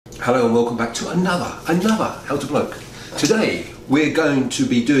Hello and welcome back to another How to Bloke. Today we're going to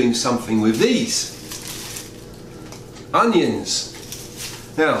be doing something with these onions.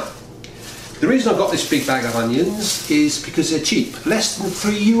 Now, the reason I've got this big bag of onions is because they're cheap, less than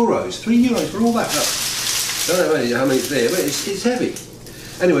 €3. €3 for all that. I don't know how many it's there, but it's heavy.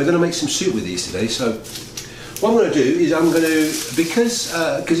 Anyway, we're going to make some soup with these today. So what I'm going to do is I'm going to, because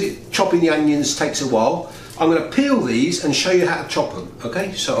chopping the onions takes a while, I'm going to peel these and show you how to chop them.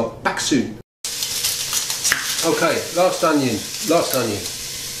 Okay, so I'll back soon. Okay, last onion.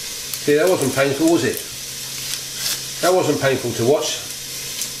 See, that wasn't painful, was it? That wasn't painful to watch,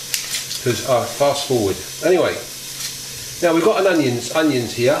 because I fast forward. Anyway, now we've got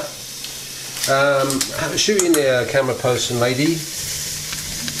onions here. Shoot in there, camera person lady.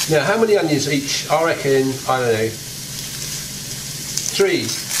 Now, how many onions each? I reckon, I don't know,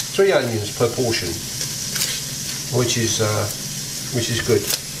 three onions per portion, which is good.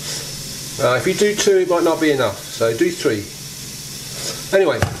 If you do 2, it might not be enough, so do 3.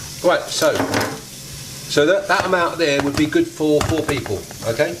 Anyway, right, so that amount there would be good for 4 people,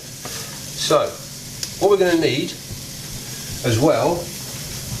 okay? So, what we're going to need as well,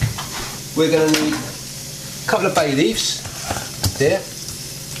 we're going to need a couple of bay leaves there.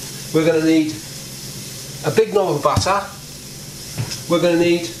 We're going to need a big knob of butter. We're going to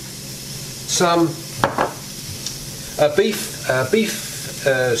need some beef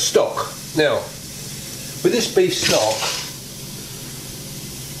stock. Now, with this beef stock,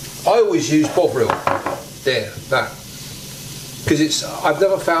 I always use bovril. There, that, because I've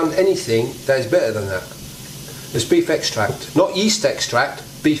never found anything that is better than that. It's beef extract, not yeast extract,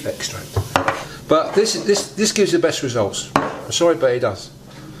 beef extract. But this gives the best results. I'm sorry, but it does.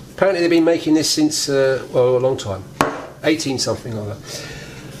 Apparently they've been making this since well, a long time, 18 something like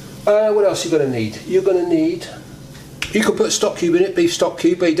that. What else are you going to need? You're going to need, you can put stock cube in it, beef stock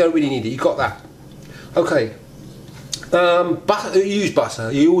cube, but you don't really need it. You got that. Okay. Butter. Use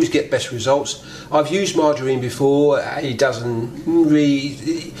butter. You always get best results. I've used margarine before. It doesn't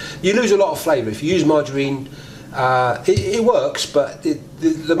really. You lose a lot of flavour if you use margarine. It works, but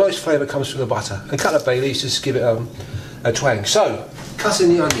the most flavour comes from the butter. A couple of bay leaves just give it a twang. So, cutting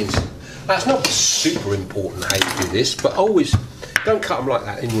the onions. That's not super important how you do this, but always don't cut them like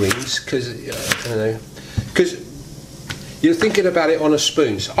that in rings, because you're thinking about it on a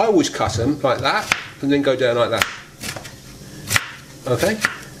spoon. So I always cut them like that and then go down like that. Okay?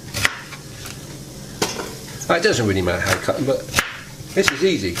 It doesn't really matter how you cut them, but this is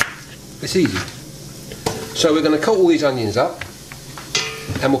easy. It's easy. So we're going to cut all these onions up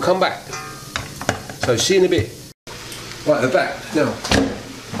and we'll come back. So see you in a bit. Right, they're back. Now,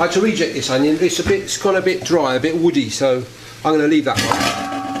 I had to reject this onion. It's gone a bit dry, a bit woody, so I'm going to leave that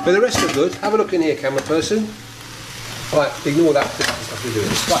one. But the rest are good. Have a look in here, camera person. Right, ignore that stuff we're doing.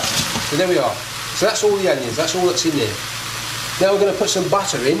 Right, so there we are. So that's all the onions, that's all that's in there. Now we're going to put some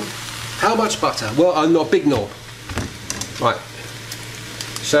butter in. How much butter? Well, I'm not a big knob. Right.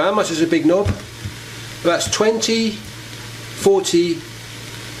 So how much is a big knob? Well, that's 20, 40,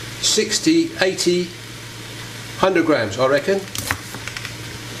 60, 80, 100 grams, I reckon.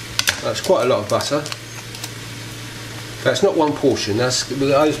 That's quite a lot of butter. That's not one portion. There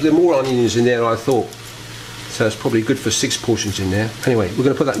are more onions in there than I thought. So it's probably good for 6 portions in there. Anyway, we're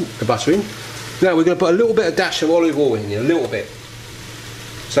going to put the butter in. Now we're going to put a little bit of dash of olive oil in here, a little bit.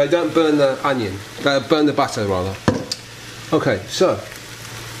 So don't burn the onion, burn the butter rather. Okay, so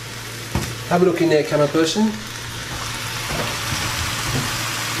have a look in there, camera person.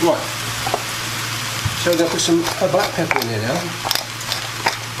 Right. So we're going to put some black pepper in there now.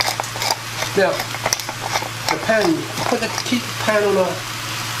 Now, the pan, keep the pan on a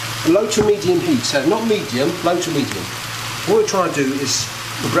low to medium heat, so not medium, low to medium. What we're trying to do is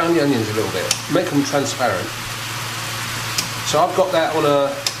brown the onions a little bit, make them transparent. So I've got that on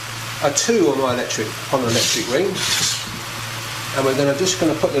a 2 on my electric ring, and we're just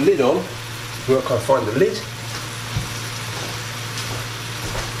going to put the lid on. Where can I find the lid?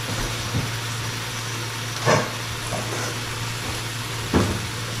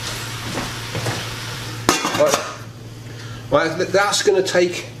 Right, that's going to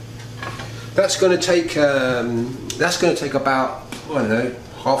take about, I don't know,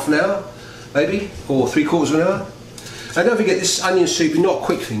 half an hour maybe, or 3/4 of an hour. And don't forget, this onion soup is not a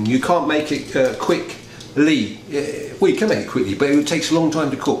quick thing. You can't make it quickly. Well, you can make it quickly, but it takes a long time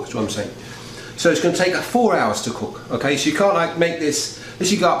to cook. That's what I'm saying. So it's going to take 4 hours to cook. Okay, so you can't like make this. If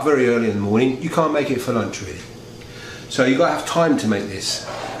you go up very early in the morning, you can't make it for lunch really. So you got to have time to make this,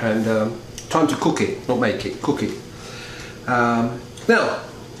 and time to cook it, not make it, cook it. Now,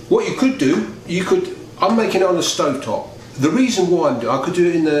 what you could do, I'm making it on the stove top. The reason why I could do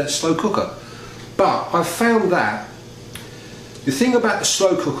it in the slow cooker, but I found that the thing about the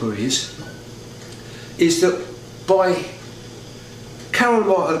slow cooker is that by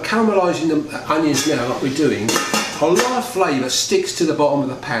caramelising the onions now, like we're doing, a lot of flavour sticks to the bottom of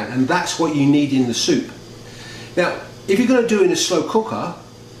the pan, and that's what you need in the soup. Now, if you're going to do it in a slow cooker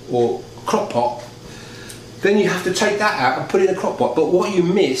or crock pot, then you have to take that out and put it in a crock pot. But what you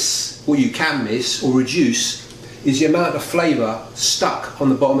miss, or you can miss or reduce, is the amount of flavour stuck on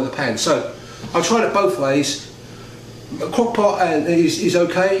the bottom of the pan. So I tried it both ways. A crock pot is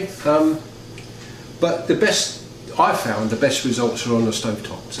okay, but the best I found, the best results are on the stove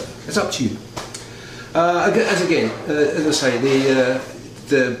top. So it's up to you. As I say,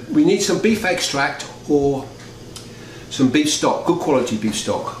 we need some beef extract or some beef stock, good quality beef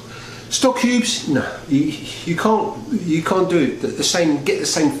stock. Stock cubes, no, you can't do it get the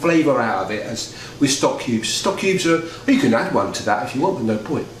same flavour out of it as with stock cubes. Stock cubes are, you can add one to that if you want, but no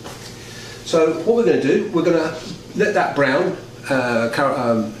point. So what we're going to do, we're going to let that brown,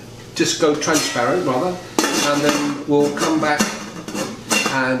 just go transparent rather, and then we'll come back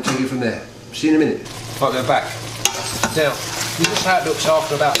and take it from there. See you in a minute. Right, we're back. Now, this is how it looks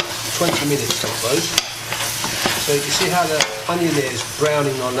after about 20 minutes, I suppose. So you can see how the onion there is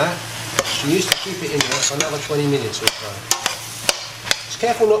browning on that. You used to keep it in there for another 20 minutes or so. Just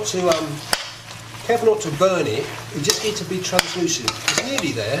careful not to burn it. You just need to be translucent. It's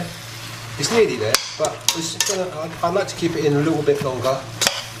nearly there. It's nearly there, but I'd like to keep it in a little bit longer,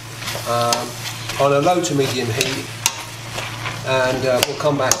 on a low to medium heat, and we'll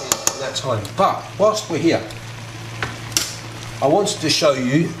come back in that time. But whilst we're here, I wanted to show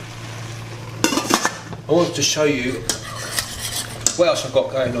you what else I've got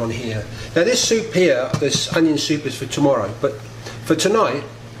going on here. Now this soup here, this onion soup, is for tomorrow, but for tonight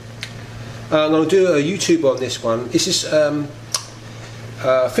I'm going to do a YouTube on this one. This is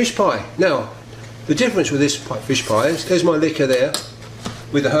fish pie. Now the difference with this fish pie is, there's my liquor there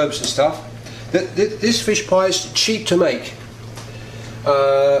with the herbs and stuff. This fish pie is cheap to make.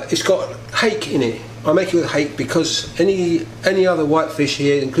 It's got hake in it. I make it with hake because any other white fish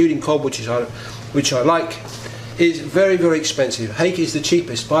here, including cod, which I like, is very, very expensive. Hake is the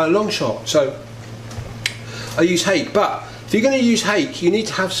cheapest by a long shot, so I use hake. But if you're going to use hake, you need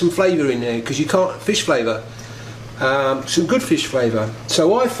to have some flavour in there, because you can't, fish flavour, some good fish flavour.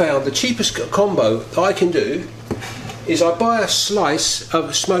 So I found the cheapest combo that I can do is I buy a slice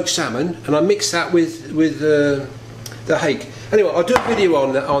of smoked salmon and I mix that with the hake. Anyway, I'll do a video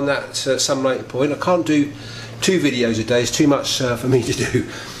on that some later point. I can't do 2 videos a day, it's too much for me to do.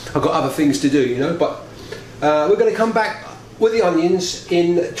 I've got other things to do, you know, but we're going to come back with the onions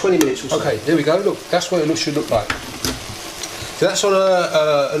in 20 minutes or so. Okay, there we go. Look, that's what it should look like. So that's on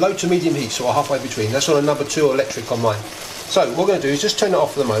a low to medium heat, so halfway between. That's on a number 2 electric on mine. So what we're going to do is just turn it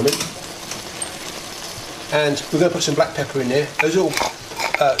off for the moment, and we're going to put some black pepper in there. Those little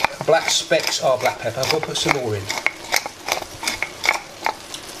black specks are black pepper. We'll put some more in,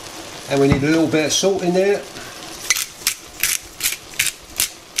 and we need a little bit of salt in there.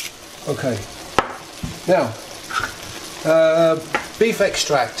 Okay. Now, beef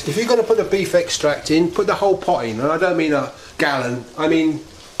extract. If you're going to put a beef extract in, put the whole pot in, and I don't mean a gallon, I mean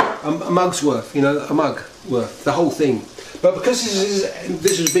a mug's worth, you know, a mug worth, the whole thing. But because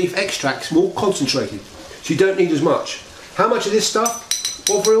this is beef extract, it's more concentrated, so you don't need as much. How much of this stuff?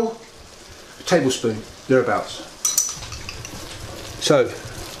 What for real? A tablespoon, thereabouts. So,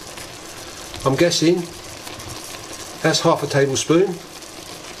 I'm guessing that's half a tablespoon.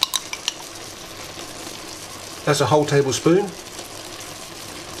 That's a whole tablespoon.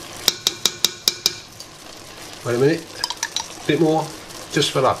 Wait a minute. A bit more, just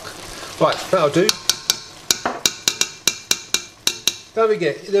for luck. Right, that'll do. Don't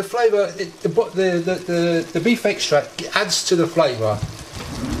forget, the flavour, the beef extract adds to the flavour.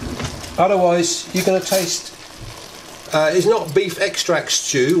 Otherwise, you're going to taste. It's not beef extract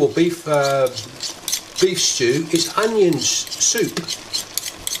stew or beef stew. It's onion soup.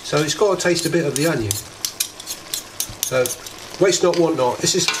 So it's got to taste a bit of the onion. So waste not, want not.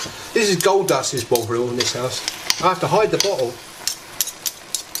 This is gold dust, this bovril in this house. I have to hide the bottle,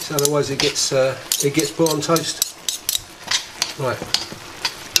 so otherwise it gets put on toast. Right.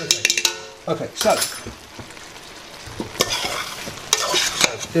 Okay. So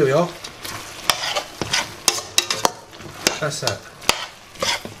here we are. That's that.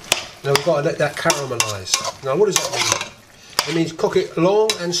 Now we've got to let that caramelise. Now what does that mean? It means cook it long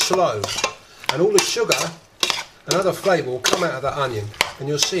and slow, and all the sugar and other flavour will come out of that onion, and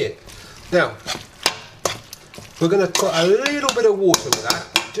you'll see it. Now, we're going to put a little bit of water with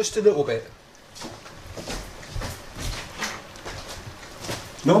that, just a little bit.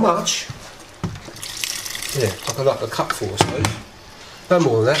 Not much. Yeah, like a cupful, I suppose. No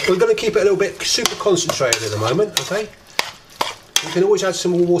more than that. We're going to keep it a little bit super concentrated at the moment, okay? You can always add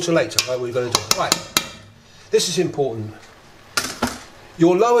some more water later, like we're going to do. Right, this is important.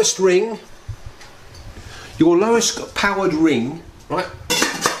 Your lowest ring, your lowest powered ring, right,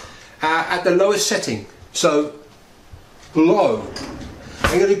 at the lowest setting. So, low.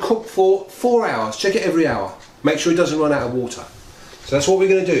 I'm going to cook for 4 hours. Check it every hour. Make sure it doesn't run out of water. So that's what we're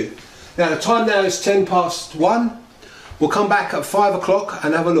going to do. Now the time now is 1:10. We'll come back at 5 o'clock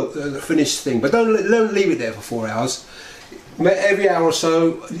and have a look at the finished thing. But don't leave it there for 4 hours. Every hour or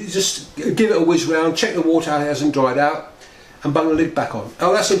so, just give it a whiz round, check the water hasn't dried out, and bung the lid back on.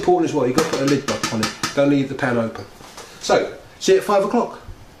 Oh, that's important as well. You've got to put a lid back on it. Don't leave the pan open. So, see you at 5 o'clock.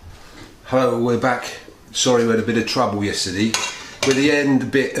 Hello, we're back. Sorry we had a bit of trouble yesterday with the end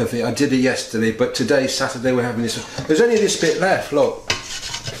bit of it. I did it yesterday, but today, Saturday, we're having this. There's only this bit left, look.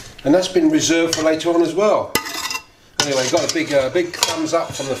 And that's been reserved for later on as well. Anyway, got a big thumbs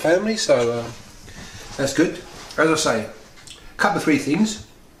up from the family, so that's good. As I say, couple of 3 things.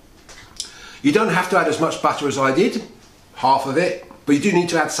 You don't have to add as much butter as I did, half of it, but you do need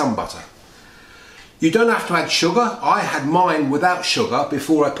to add some butter. You don't have to add sugar. I had mine without sugar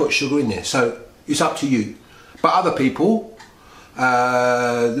before I put sugar in there, so it's up to you. But other people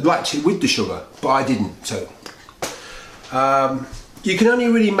liked it with the sugar, but I didn't. So you can only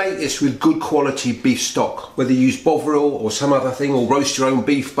really make this with good quality beef stock, whether you use Bovril or some other thing, or roast your own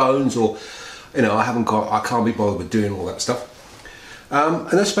beef bones, or you know, I can't be bothered with doing all that stuff. And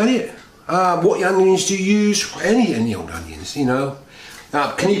that's about it. What onions do you use? Any old onions, you know.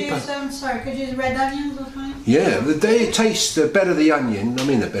 Could you use red onions or something? Yeah, they taste better the onion. I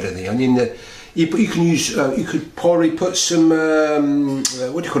mean, the better the onion. You can use. You could probably put some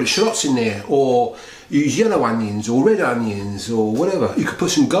what do you call it, shallots in there, or use yellow onions or red onions or whatever. You could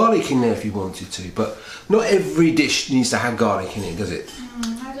put some garlic in there if you wanted to, but not every dish needs to have garlic in it, does it?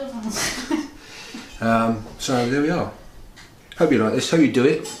 I don't know. So there we are. Hope you like this. Hope you do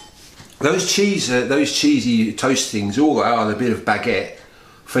it. Those cheesy toast things all are a bit of baguette,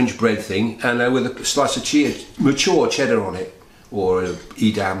 French bread thing, and with a slice of mature cheddar on it, or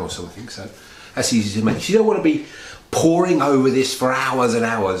Edam or something. So that's easy to make. You don't want to be pouring over this for hours and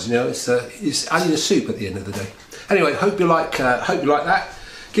hours. You know, it's onion soup at the end of the day. Anyway, hope you like that.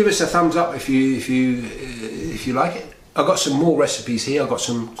 Give us a thumbs up if you like it. I've got some more recipes here. I've got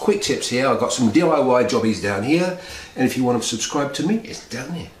some quick tips here. I've got some DIY jobbies down here, and if you want to subscribe to me, it's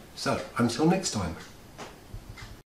down here. So until next time.